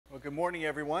Well, good morning,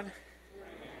 everyone.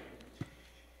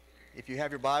 If you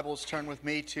have your Bibles, turn with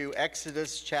me to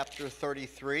Exodus chapter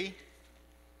 33.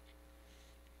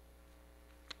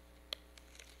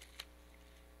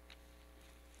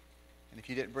 And if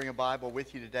you didn't bring a Bible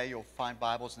with you today, you'll find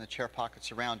Bibles in the chair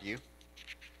pockets around you.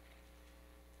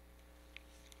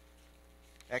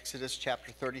 Exodus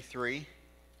chapter 33.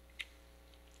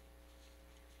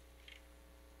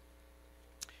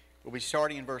 We'll be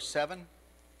starting in verse 7.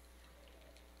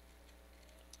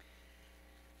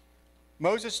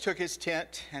 Moses took his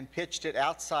tent and pitched it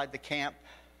outside the camp,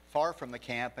 far from the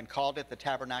camp, and called it the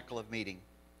tabernacle of meeting.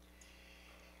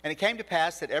 And it came to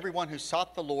pass that everyone who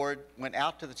sought the Lord went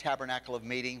out to the tabernacle of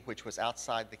meeting, which was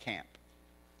outside the camp.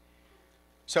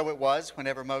 So it was,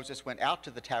 whenever Moses went out to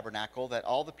the tabernacle, that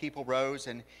all the people rose,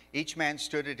 and each man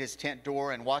stood at his tent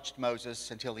door and watched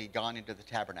Moses until he had gone into the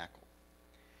tabernacle.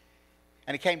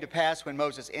 And it came to pass, when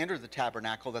Moses entered the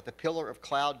tabernacle, that the pillar of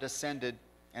cloud descended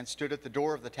and stood at the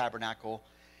door of the tabernacle,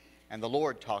 and the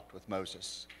Lord talked with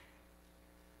Moses.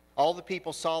 All the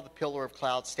people saw the pillar of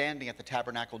cloud standing at the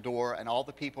tabernacle door, and all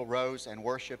the people rose and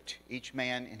worshipped, each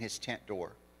man in his tent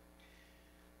door.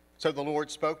 So the Lord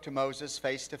spoke to Moses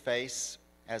face to face,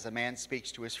 as a man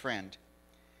speaks to his friend,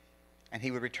 and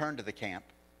he would return to the camp.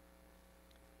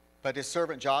 But his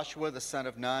servant Joshua, the son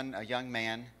of Nun, a young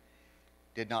man,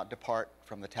 did not depart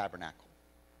from the tabernacle.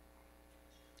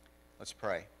 Let's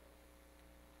pray.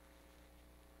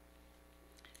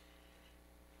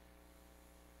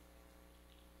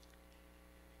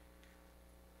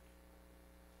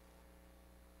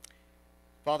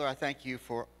 Father, I thank you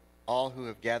for all who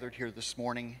have gathered here this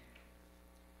morning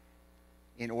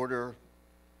in order,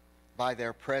 by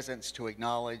their presence, to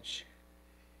acknowledge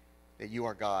that you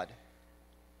are God.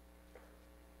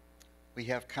 We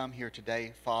have come here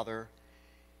today, Father,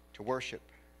 to worship,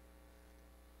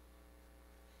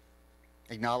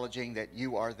 acknowledging that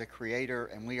you are the Creator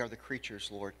and we are the creatures,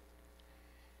 Lord,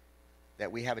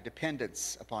 that we have a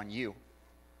dependence upon you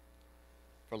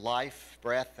for life,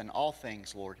 breath, and all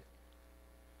things, Lord.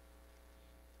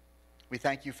 We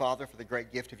thank you, Father, for the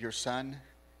great gift of your Son,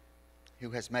 who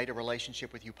has made a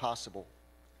relationship with you possible,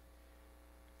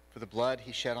 for the blood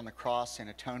he shed on the cross in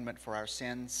atonement for our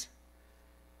sins.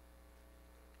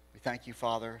 We thank you,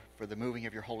 Father, for the moving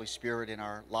of your Holy Spirit in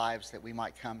our lives, that we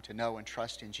might come to know and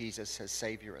trust in Jesus as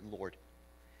Savior and Lord.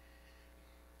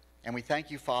 And we thank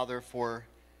you, Father, for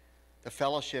the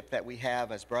fellowship that we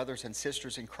have as brothers and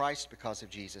sisters in Christ because of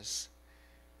Jesus,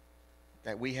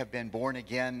 that we have been born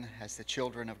again as the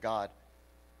children of God.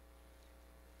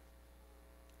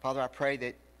 Father, I pray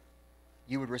that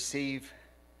you would receive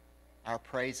our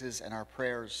praises and our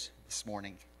prayers this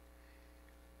morning.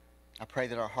 I pray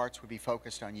that our hearts would be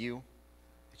focused on you,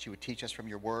 that you would teach us from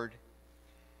your word,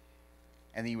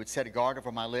 and that you would set a guard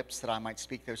over my lips that I might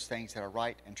speak those things that are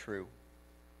right and true.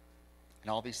 And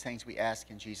all these things we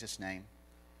ask in Jesus' name.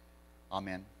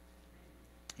 Amen.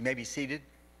 You may be seated.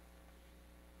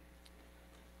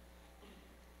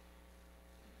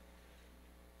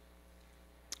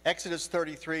 Exodus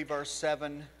 33, verse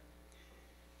 7,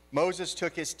 Moses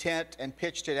took his tent and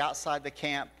pitched it outside the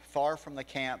camp, far from the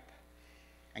camp,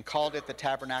 and called it the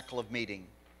tabernacle of meeting.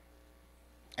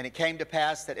 And it came to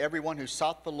pass that everyone who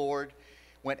sought the Lord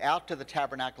went out to the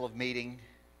tabernacle of meeting,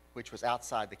 which was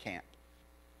outside the camp.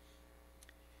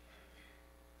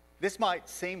 This might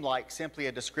seem like simply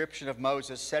a description of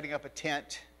Moses setting up a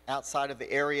tent outside of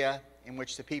the area in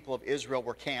which the people of Israel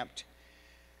were camped,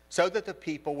 so that the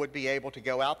people would be able to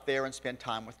go out there and spend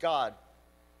time with God.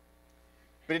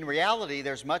 But in reality,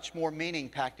 there's much more meaning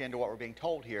packed into what we're being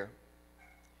told here.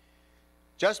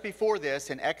 Just before this,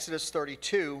 in Exodus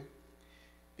 32,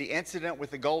 the incident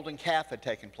with the golden calf had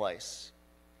taken place.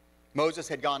 Moses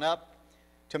had gone up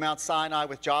to Mount Sinai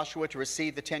with Joshua to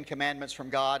receive the 10 Commandments from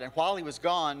God, and while he was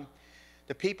gone,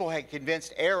 the people had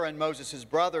convinced Aaron, Moses'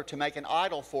 brother, to make an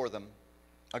idol for them,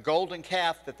 a golden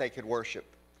calf that they could worship.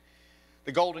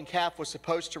 The golden calf was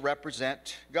supposed to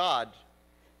represent God.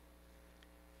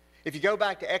 If you go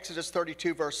back to Exodus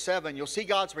 32, verse 7, you'll see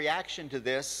God's reaction to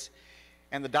this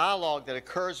and the dialogue that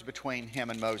occurs between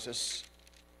him and Moses.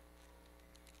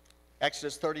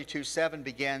 Exodus 32, 7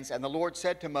 begins, "And the Lord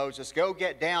said to Moses, 'Go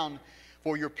get down,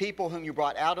 for your people whom you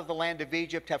brought out of the land of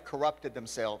Egypt have corrupted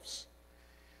themselves.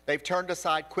 They've turned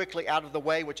aside quickly out of the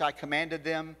way which I commanded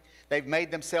them. They've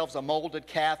made themselves a molded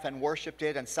calf and worshipped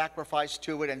it and sacrificed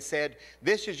to it and said,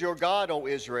 "This is your God, O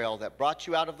Israel, that brought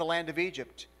you out of the land of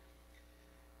Egypt."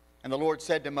 And the Lord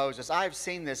said to Moses, "I have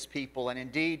seen this people, and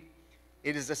indeed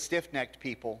it is a stiff-necked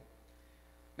people.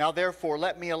 Now therefore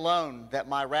let me alone, that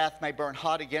my wrath may burn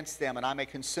hot against them, and I may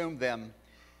consume them,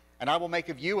 and I will make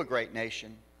of you a great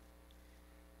nation."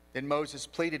 Then Moses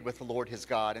pleaded with the Lord his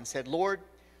God and said, Lord,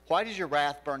 why does your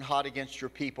wrath burn hot against your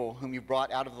people, whom you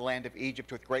brought out of the land of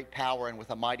Egypt with great power and with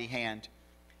a mighty hand?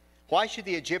 Why should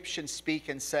the Egyptians speak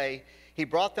and say, he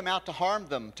brought them out to harm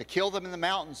them, to kill them in the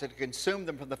mountains, and to consume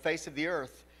them from the face of the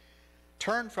earth?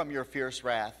 Turn from your fierce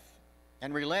wrath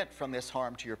and relent from this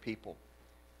harm to your people.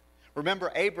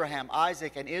 Remember Abraham,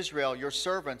 Isaac, and Israel, your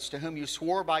servants, to whom you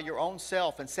swore by your own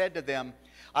self and said to them,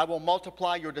 I will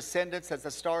multiply your descendants as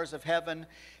the stars of heaven,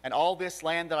 and all this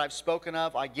land that I've spoken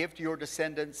of I give to your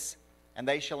descendants, and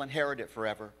they shall inherit it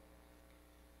forever.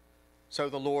 So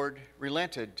the Lord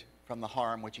relented from the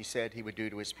harm which he said he would do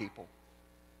to his people.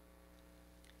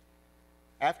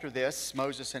 After this,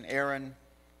 Moses and Aaron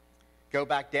go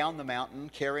back down the mountain,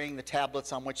 carrying the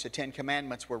tablets on which the Ten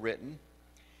Commandments were written.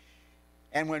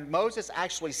 And when Moses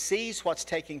actually sees what's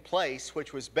taking place,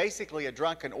 which was basically a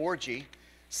drunken orgy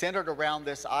centered around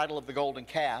this idol of the golden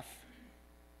calf,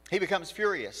 he becomes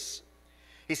furious.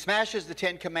 He smashes the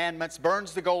Ten Commandments,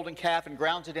 burns the golden calf, and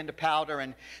grounds it into powder,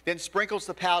 and then sprinkles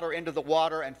the powder into the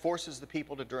water and forces the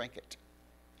people to drink it.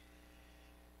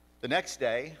 The next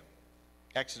day,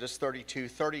 Exodus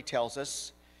 32:30 tells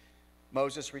us,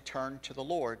 Moses returned to the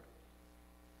Lord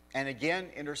and again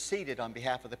interceded on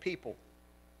behalf of the people,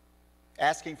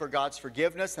 asking for God's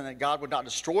forgiveness and that God would not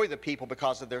destroy the people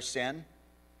because of their sin.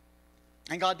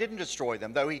 And God didn't destroy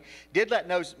them, though he did let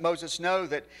Moses know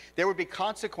that there would be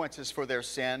consequences for their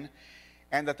sin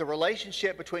and that the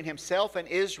relationship between himself and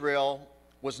Israel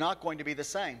was not going to be the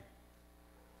same.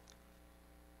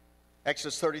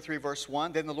 Exodus 33 verse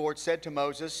 1, Then the Lord said to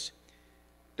Moses,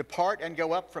 Depart and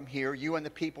go up from here, you and the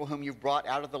people whom you've brought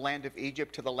out of the land of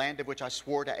Egypt to the land of which I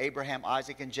swore to Abraham,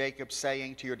 Isaac, and Jacob,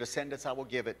 saying, To your descendants I will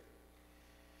give it.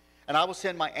 And I will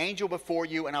send my angel before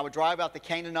you, and I will drive out the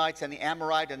Canaanites and the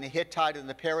Amorite and the Hittite and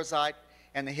the Perizzite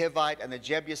and the Hivite and the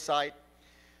Jebusite.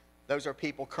 Those are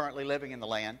people currently living in the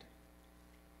land.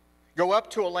 Go up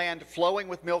to a land flowing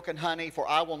with milk and honey, for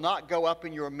I will not go up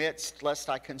in your midst, lest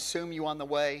I consume you on the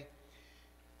way,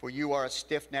 for you are a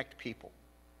stiff-necked people.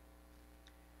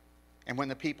 And when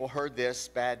the people heard this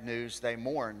bad news, they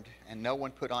mourned, and no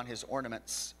one put on his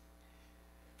ornaments.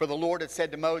 For the Lord had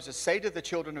said to Moses, Say to the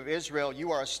children of Israel,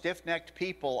 You are a stiff-necked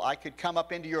people. I could come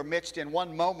up into your midst in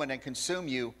one moment and consume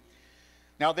you.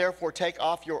 Now therefore take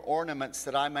off your ornaments,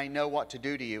 that I may know what to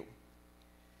do to you.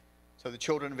 So the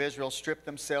children of Israel stripped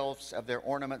themselves of their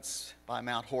ornaments by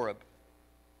Mount Horeb.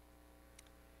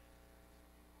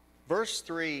 Verse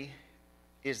 3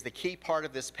 is the key part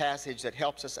of this passage that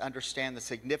helps us understand the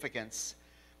significance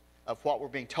of what we're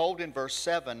being told in verse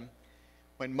 7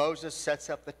 when Moses sets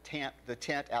up the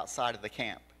tent outside of the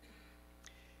camp.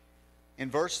 In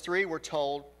verse 3 we're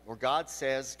told, where God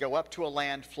says, Go up to a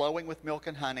land flowing with milk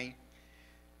and honey,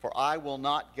 for I will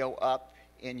not go up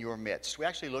in your midst. We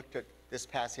actually looked at this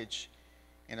passage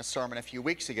in a sermon a few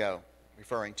weeks ago,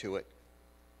 referring to it.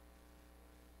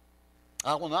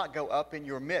 I will not go up in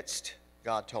your midst,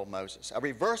 God told Moses. A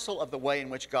reversal of the way in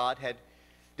which God had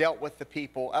dealt with the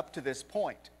people up to this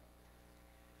point.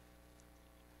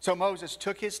 So Moses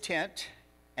took his tent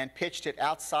and pitched it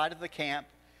outside of the camp,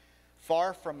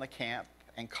 far from the camp,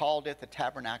 and called it the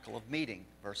tabernacle of meeting,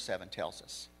 verse 7 tells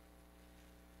us.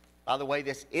 By the way,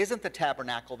 this isn't the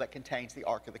tabernacle that contains the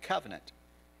Ark of the Covenant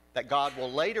that God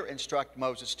will later instruct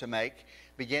Moses to make,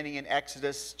 beginning in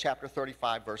Exodus chapter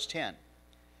 35, verse 10.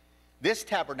 This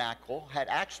tabernacle had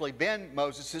actually been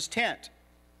Moses' tent,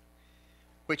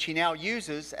 which he now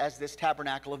uses as this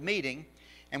tabernacle of meeting,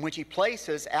 and which he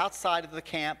places outside of the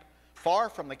camp, far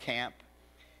from the camp,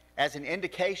 as an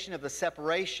indication of the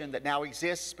separation that now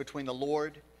exists between the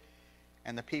Lord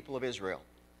and the people of Israel.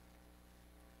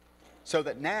 So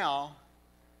that now,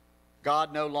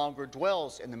 God no longer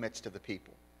dwells in the midst of the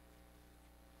people.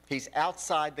 He's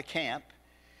outside the camp,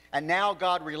 and now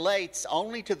God relates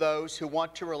only to those who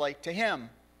want to relate to him,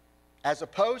 as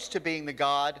opposed to being the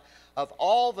God of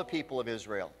all the people of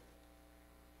Israel.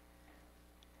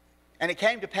 And it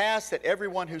came to pass that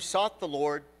everyone who sought the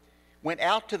Lord went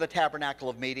out to the tabernacle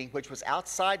of meeting, which was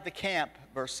outside the camp,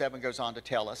 verse 7 goes on to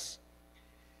tell us.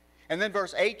 And then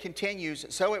verse 8 continues,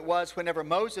 So it was whenever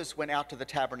Moses went out to the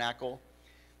tabernacle,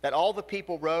 that all the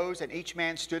people rose, and each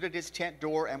man stood at his tent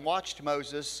door and watched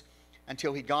Moses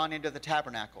until he'd gone into the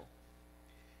tabernacle.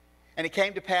 And it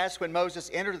came to pass when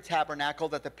Moses entered the tabernacle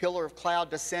that the pillar of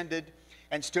cloud descended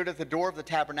and stood at the door of the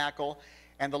tabernacle,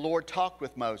 and the Lord talked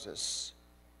with Moses.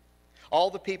 All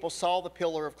the people saw the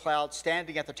pillar of cloud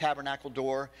standing at the tabernacle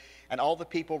door, and all the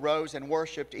people rose and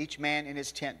worshipped, each man in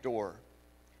his tent door.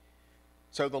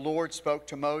 So the Lord spoke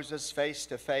to Moses face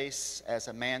to face as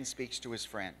a man speaks to his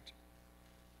friend.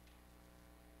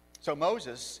 So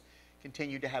Moses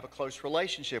continued to have a close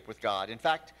relationship with God. In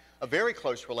fact, a very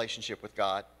close relationship with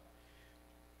God.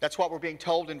 That's what we're being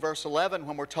told in verse 11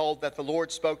 when we're told that the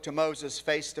Lord spoke to Moses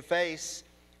face to face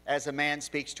as a man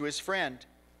speaks to his friend.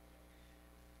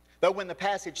 Though when the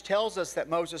passage tells us that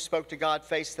Moses spoke to God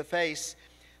face to face,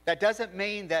 that doesn't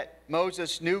mean that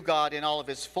Moses knew God in all of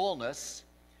his fullness.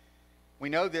 We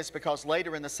know this because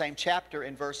later in the same chapter,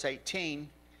 in verse 18,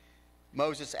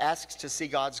 Moses asks to see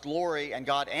God's glory, and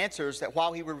God answers that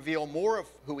while he will reveal more of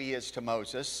who he is to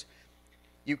Moses,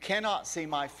 "You cannot see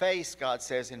my face," God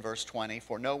says in verse 20,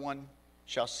 "for no one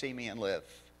shall see me and live."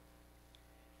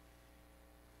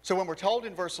 So when we're told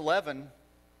in verse 11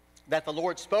 that the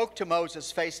Lord spoke to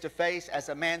Moses face to face as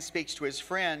a man speaks to his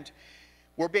friend,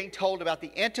 we're being told about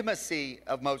the intimacy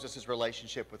of Moses'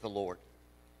 relationship with the Lord.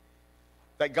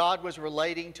 That God was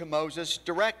relating to Moses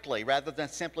directly rather than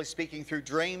simply speaking through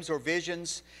dreams or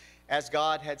visions as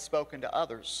God had spoken to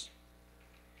others.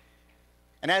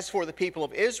 And as for the people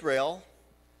of Israel,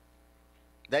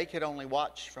 they could only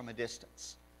watch from a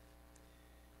distance.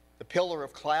 The pillar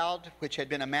of cloud, which had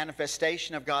been a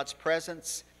manifestation of God's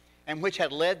presence and which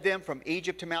had led them from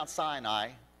Egypt to Mount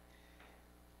Sinai,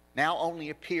 now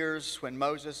only appears when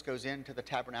Moses goes into the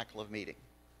tabernacle of meeting.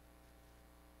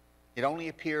 It only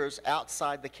appears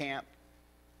outside the camp,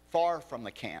 far from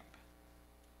the camp,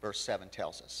 verse 7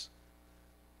 tells us.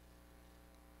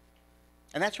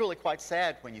 And that's really quite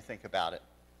sad when you think about it.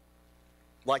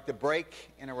 Like the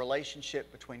break in a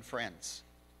relationship between friends.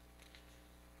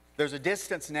 There's a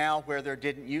distance now where there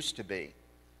didn't used to be,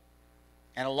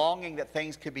 and a longing that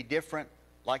things could be different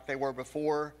like they were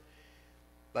before,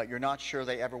 but you're not sure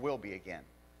they ever will be again.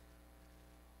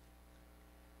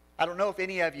 I don't know if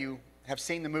any of you have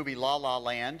seen the movie La La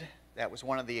Land. That was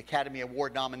one of the Academy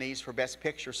Award nominees for Best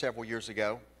Picture several years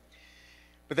ago.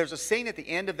 But there's a scene at the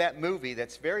end of that movie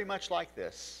that's very much like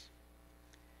this.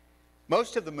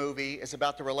 Most of the movie is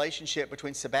about the relationship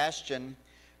between Sebastian,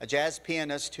 a jazz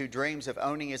pianist who dreams of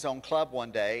owning his own club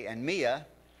one day, and Mia,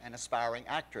 an aspiring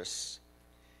actress.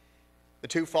 The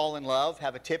two fall in love,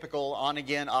 have a typical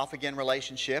on-again, off-again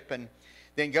relationship, and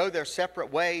then go their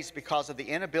separate ways because of the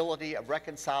inability of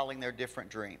reconciling their different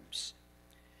dreams.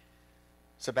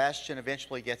 Sebastian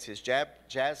eventually gets his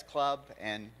jazz club,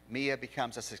 and Mia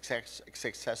becomes a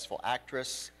successful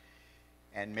actress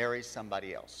and marries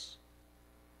somebody else.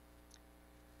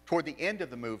 Toward the end of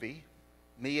the movie,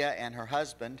 Mia and her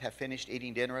husband have finished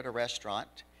eating dinner at a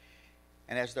restaurant,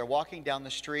 and as they're walking down the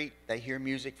street, they hear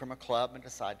music from a club and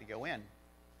decide to go in.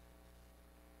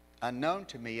 Unknown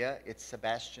to Mia, it's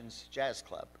Sebastian's jazz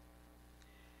club.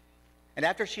 And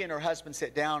after she and her husband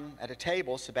sit down at a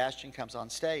table, Sebastian comes on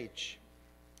stage.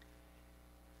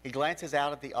 He glances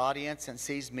out at the audience and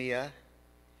sees Mia,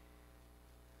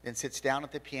 then sits down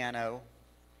at the piano,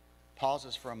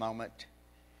 pauses for a moment,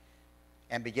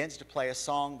 and begins to play a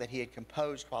song that he had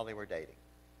composed while they were dating.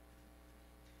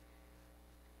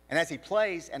 And as he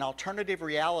plays, an alternative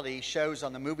reality shows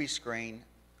on the movie screen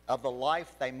of the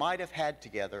life they might have had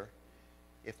together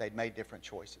if they'd made different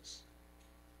choices.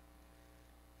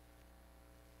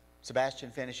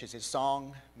 Sebastian finishes his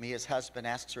song. Mia's husband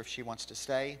asks her if she wants to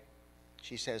stay.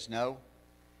 She says no.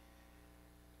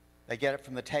 They get up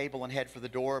from the table and head for the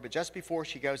door, but just before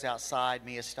she goes outside,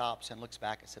 Mia stops and looks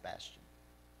back at Sebastian.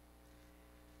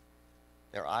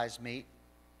 Their eyes meet.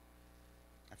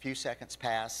 A few seconds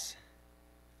pass,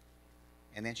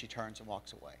 and then she turns and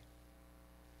walks away.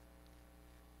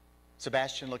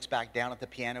 Sebastian looks back down at the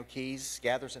piano keys,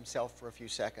 gathers himself for a few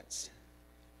seconds,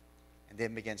 and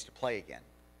then begins to play again.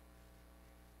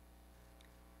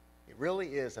 It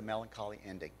really is a melancholy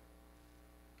ending,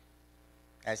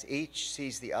 as each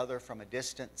sees the other from a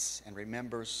distance and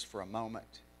remembers for a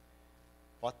moment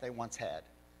what they once had.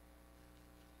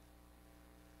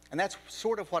 And that's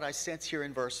sort of what I sense here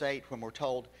in verse 8 when we're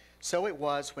told, "So it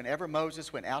was whenever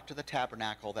Moses went out to the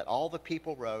tabernacle that all the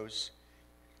people rose,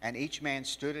 and each man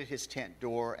stood at his tent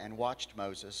door and watched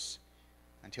Moses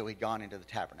until he'd gone into the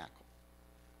tabernacle."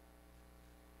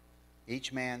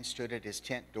 Each man stood at his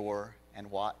tent door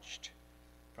and watched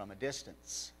from a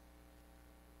distance.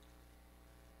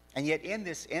 And yet in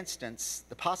this instance,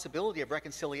 the possibility of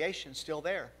reconciliation is still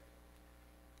there.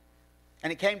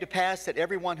 And it came to pass that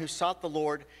everyone who sought the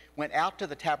Lord went out to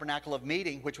the tabernacle of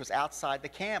meeting, which was outside the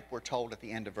camp, we're told at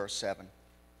the end of verse 7.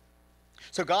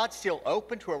 So God's still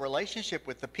open to a relationship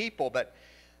with the people, but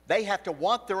they have to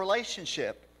want the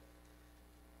relationship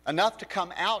enough to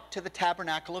come out to the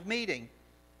tabernacle of meeting.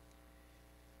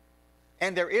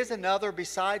 And there is another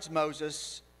besides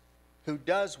Moses who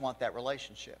does want that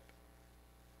relationship,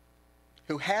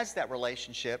 who has that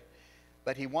relationship,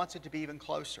 but he wants it to be even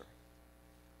closer.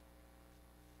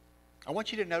 I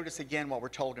want you to notice again what we're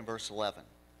told in verse 11.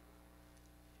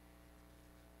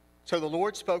 So the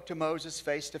Lord spoke to Moses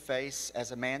face to face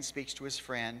as a man speaks to his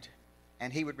friend,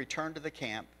 and he would return to the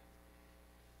camp.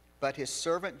 But his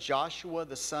servant Joshua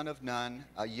the son of Nun,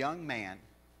 a young man,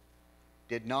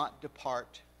 did not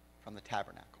depart from the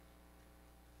tabernacle.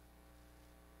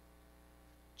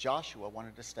 Joshua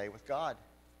wanted to stay with God.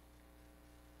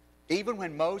 Even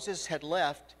when Moses had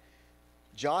left,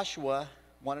 Joshua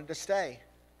wanted to stay.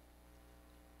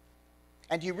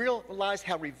 And do you realize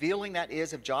how revealing that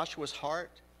is of Joshua's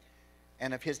heart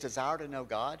and of his desire to know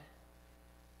God?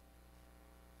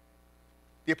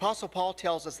 The Apostle Paul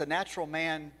tells us the natural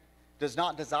man does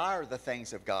not desire the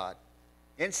things of God.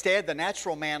 Instead, the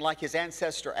natural man, like his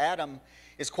ancestor Adam,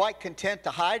 is quite content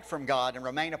to hide from God and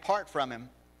remain apart from him.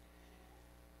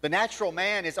 The natural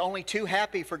man is only too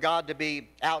happy for God to be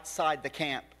outside the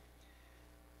camp,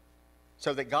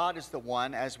 so that God is the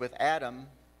one, as with Adam,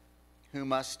 who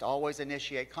must always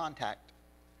initiate contact.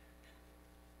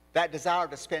 That desire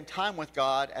to spend time with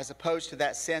God, as opposed to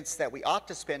that sense that we ought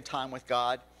to spend time with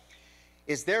God,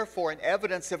 is therefore an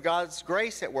evidence of God's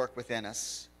grace at work within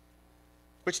us.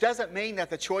 Which doesn't mean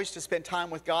that the choice to spend time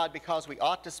with God because we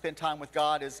ought to spend time with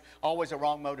God is always a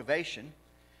wrong motivation.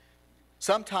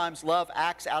 Sometimes love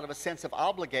acts out of a sense of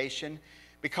obligation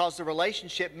because the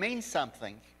relationship means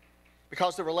something,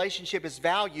 because the relationship is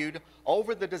valued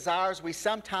over the desires we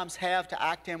sometimes have to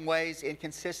act in ways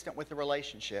inconsistent with the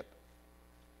relationship.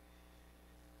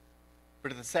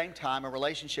 But at the same time, a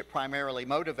relationship primarily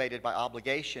motivated by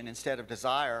obligation instead of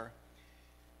desire,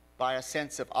 by a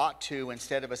sense of ought to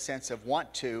instead of a sense of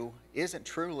want to, isn't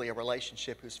truly a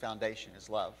relationship whose foundation is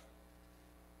love.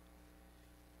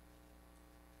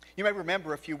 You may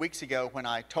remember a few weeks ago when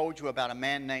I told you about a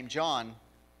man named John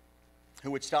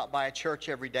who would stop by a church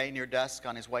every day near dusk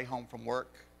on his way home from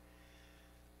work.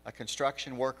 A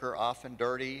construction worker, often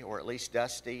dirty or at least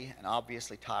dusty and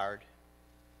obviously tired.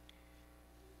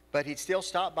 But he'd still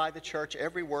stop by the church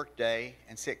every work day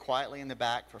and sit quietly in the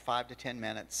back for 5 to 10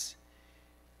 minutes,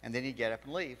 and then he'd get up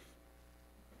and leave.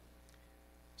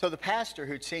 So the pastor,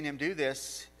 who'd seen him do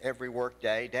this every work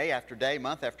day, day after day,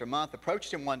 month after month,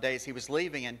 approached him one day as he was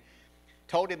leaving and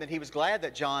told him that he was glad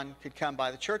that John could come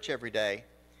by the church every day.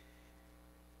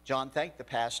 John thanked the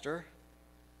pastor,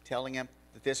 telling him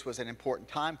that this was an important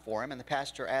time for him, and the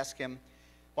pastor asked him,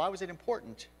 why was it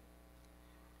important?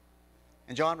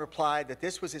 And John replied that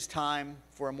this was his time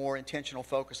for a more intentional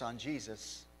focus on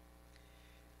Jesus.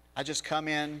 I just come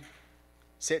in,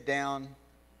 sit down,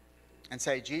 and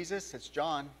say, Jesus, it's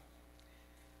John.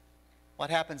 What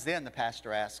happens then, the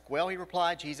pastor asked. Well, he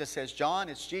replied, Jesus says, John,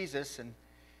 it's Jesus, and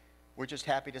we're just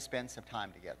happy to spend some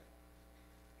time together.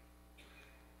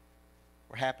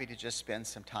 We're happy to just spend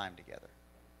some time together.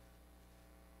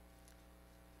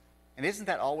 And isn't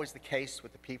that always the case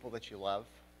with the people that you love?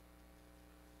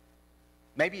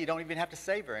 Maybe you don't even have to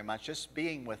say very much. Just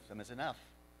being with them is enough.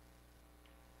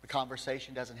 The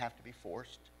conversation doesn't have to be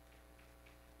forced.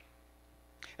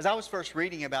 As I was first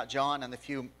reading about John and the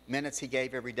few minutes he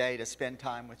gave every day to spend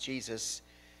time with Jesus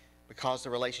because the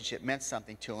relationship meant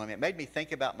something to him, it made me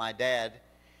think about my dad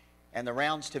and the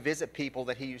rounds to visit people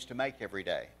that he used to make every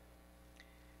day.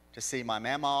 To see my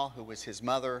mama, who was his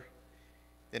mother,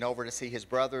 then over to see his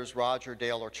brothers, Roger,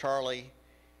 Dale, or Charlie.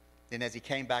 Then as he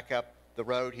came back up the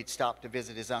road, he'd stop to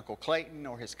visit his Uncle Clayton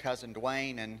or his cousin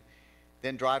Dwayne, and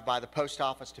then drive by the post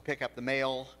office to pick up the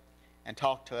mail and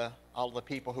talk to all the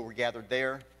people who were gathered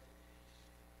there.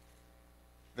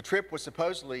 The trip was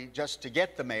supposedly just to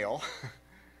get the mail,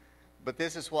 but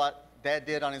this is what Dad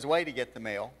did on his way to get the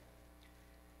mail.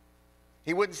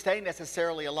 He wouldn't stay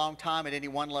necessarily a long time at any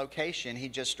one location.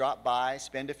 He'd just drop by,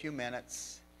 spend a few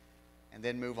minutes, and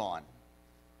then move on.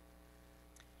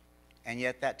 And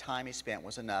yet that time he spent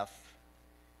was enough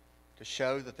to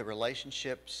show that the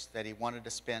relationships that he wanted to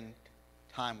spend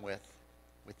time with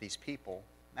these people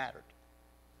mattered.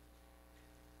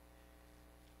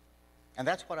 And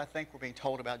that's what I think we're being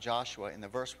told about Joshua in the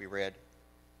verse we read.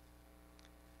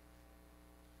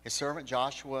 His servant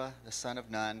Joshua, the son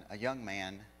of Nun, a young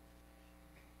man,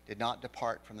 did not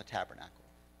depart from the tabernacle.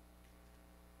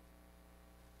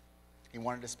 He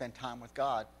wanted to spend time with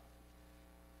God.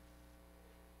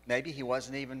 Maybe he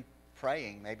wasn't even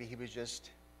praying. Maybe he was just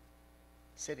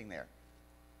sitting there,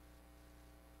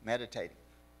 meditating.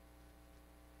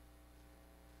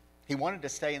 He wanted to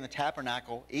stay in the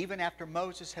tabernacle even after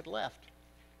Moses had left.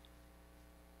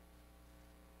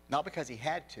 Not because he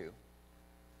had to,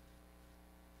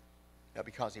 but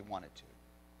because he wanted to.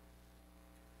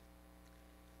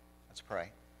 Let's pray.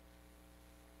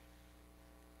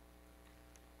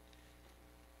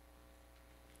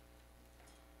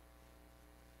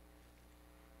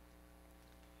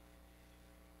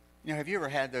 You know, have you ever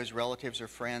had those relatives or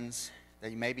friends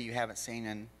that maybe you haven't seen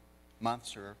in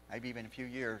months or maybe even a few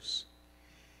years?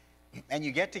 And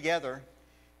you get together,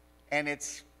 and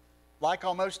it's like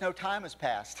almost no time has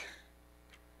passed.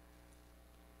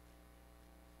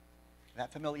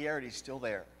 That familiarity is still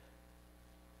there.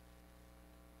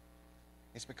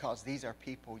 It's because these are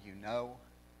people you know,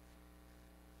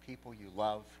 people you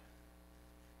love,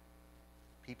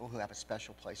 people who have a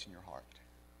special place in your heart.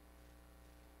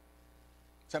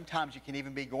 Sometimes you can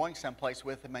even be going someplace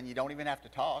with them and you don't even have to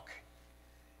talk.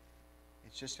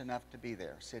 It's just enough to be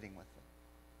there, sitting with them.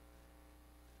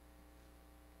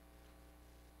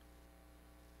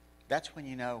 That's when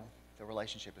you know the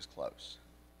relationship is close.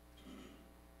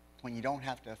 When you don't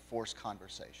have to force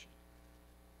conversation.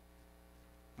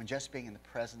 When just being in the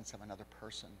presence of another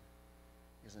person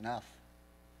is enough.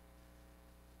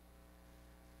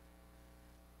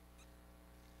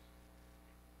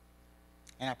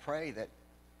 And I pray that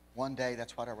one day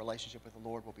that's what our relationship with the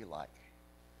Lord will be like.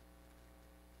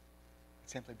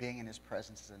 Simply being in His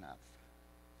presence is enough.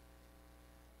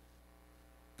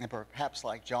 And perhaps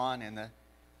like John in the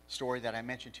story that I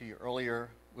mentioned to you earlier,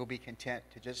 we'll be content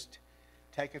to just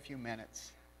take a few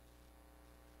minutes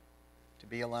to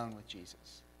be alone with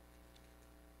Jesus.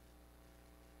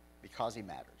 Because He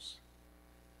matters.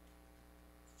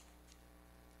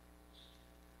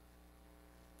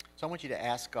 So I want you to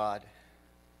ask God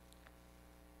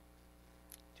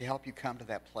to help you come to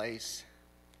that place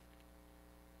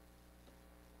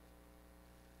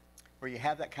where you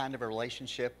have that kind of a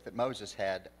relationship that Moses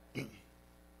had.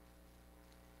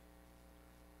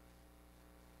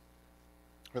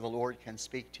 Where the Lord can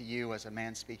speak to you as a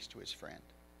man speaks to his friend.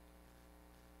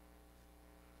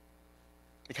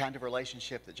 The kind of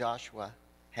relationship that Joshua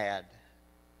had.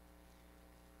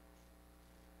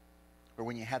 Where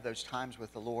when you have those times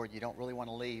with the Lord, you don't really want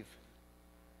to leave.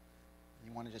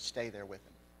 You want to just stay there with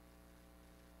Him.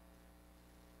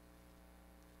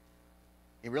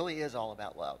 It really is all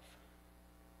about love.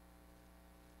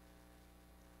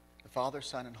 The Father,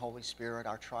 Son, and Holy Spirit,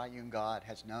 our triune God,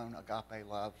 has known agape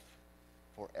love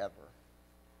forever.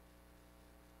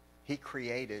 He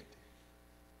created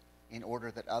in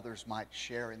order that others might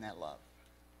share in that love.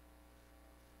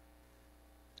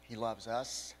 He loves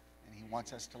us, and He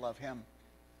wants us to love Him.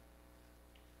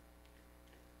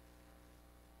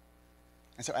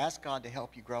 And so ask God to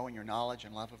help you grow in your knowledge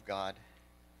and love of God,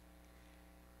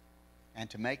 and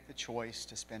to make the choice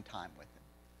to spend time with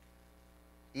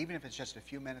Him. Even if it's just a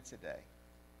few minutes a day.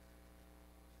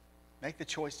 Make the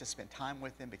choice to spend time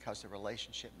with Him because the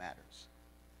relationship matters.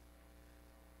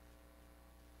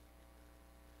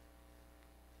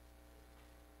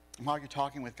 And while you're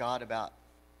talking with God about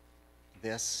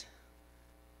this,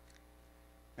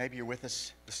 maybe you're with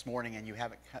us this morning and you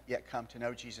haven't yet come to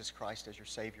know Jesus Christ as your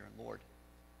Savior and Lord.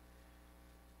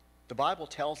 The Bible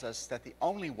tells us that the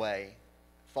only way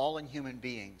fallen human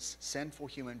beings, sinful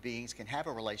human beings, can have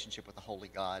a relationship with the Holy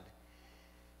God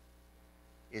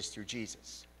is through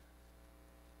Jesus.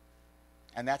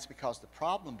 And that's because the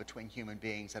problem between human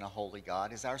beings and a holy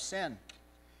God is our sin.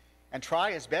 And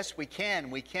try as best we can,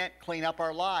 we can't clean up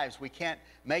our lives. We can't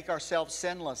make ourselves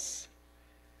sinless.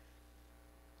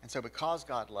 And so because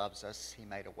God loves us, He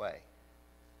made a way.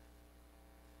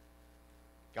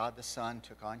 God the Son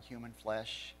took on human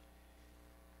flesh,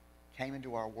 came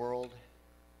into our world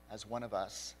as one of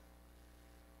us,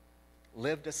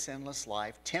 lived a sinless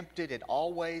life, tempted in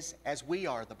all ways as we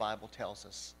are, the Bible tells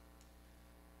us,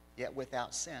 yet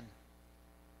without sin.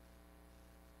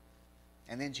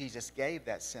 And then Jesus gave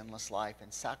that sinless life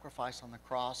and sacrifice on the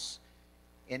cross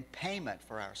in payment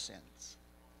for our sins,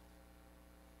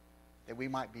 that we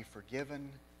might be forgiven,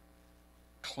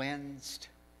 cleansed,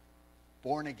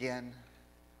 born again,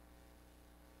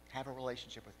 have a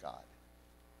relationship with God.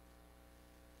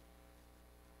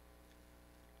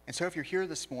 And so if you're here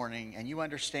this morning and you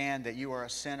understand that you are a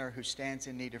sinner who stands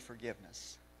in need of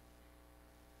forgiveness,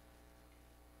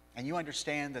 and you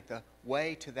understand that the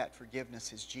way to that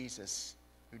forgiveness is Jesus,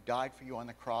 who died for you on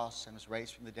the cross and was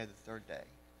raised from the dead the third day,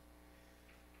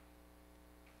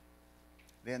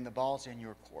 then the ball's in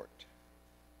your court.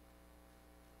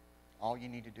 All you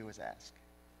need to do is ask.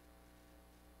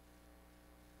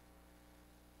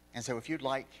 And so if you'd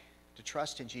like to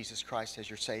trust in Jesus Christ as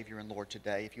your Savior and Lord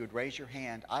today, if you would raise your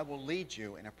hand, I will lead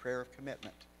you in a prayer of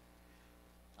commitment.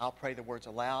 I'll pray the words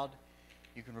aloud.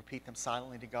 You can repeat them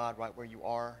silently to God right where you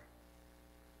are.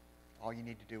 All you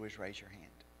need to do is raise your hand.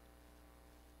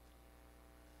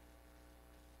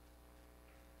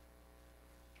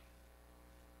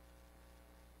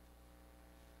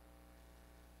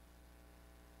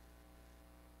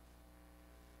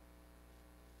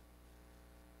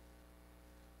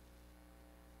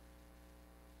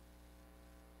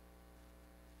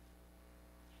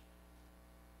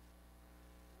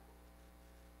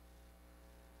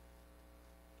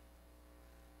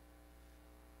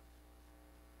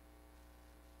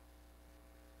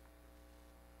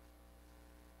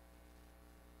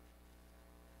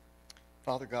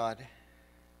 Father God,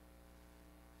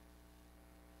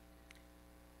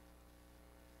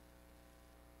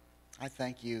 I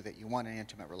thank you that you want an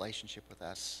intimate relationship with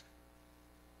us.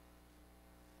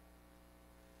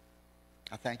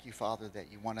 I thank you, Father,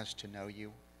 that you want us to know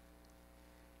you.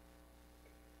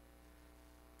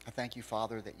 I thank you,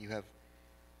 Father, that you have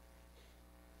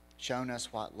shown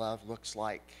us what love looks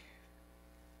like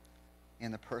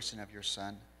in the person of your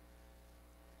Son.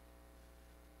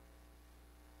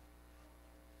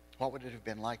 What would it have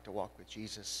been like to walk with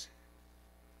Jesus?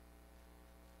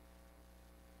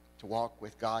 To walk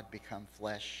with God become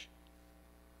flesh?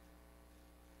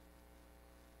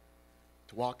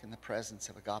 To walk in the presence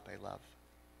of agape love?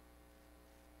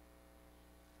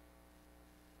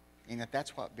 And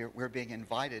that's what we're being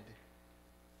invited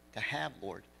to have,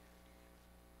 Lord.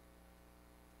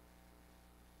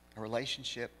 A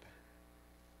relationship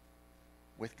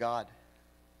with God.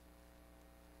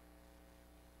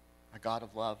 A God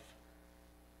of love.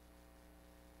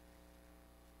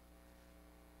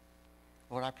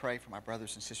 Lord, I pray for my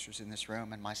brothers and sisters in this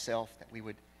room and myself that we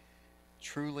would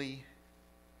truly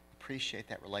appreciate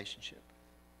that relationship.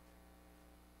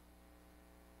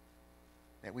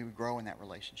 That we would grow in that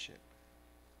relationship.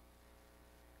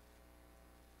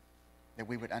 That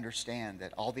we would understand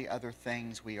that all the other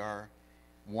things we are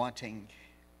wanting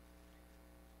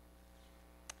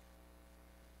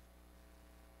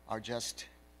are just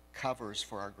covers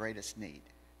for our greatest need,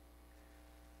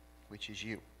 which is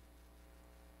you.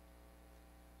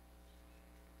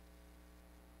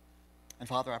 And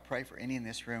Father, I pray for any in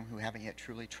this room who haven't yet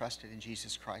truly trusted in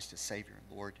Jesus Christ as Savior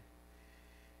and Lord,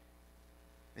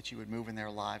 that you would move in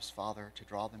their lives, Father, to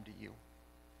draw them to you.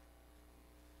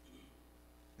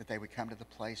 That they would come to the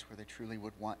place where they truly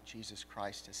would want Jesus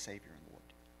Christ as Savior and Lord.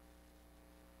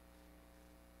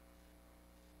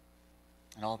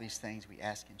 And all these things we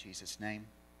ask in Jesus' name.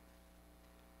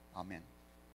 Amen.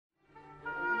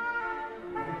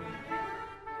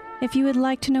 If you would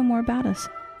like to know more about us,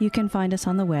 you can find us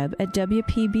on the web at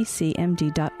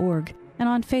wpbcmd.org and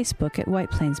on Facebook at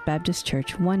White Plains Baptist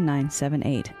Church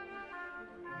 1978.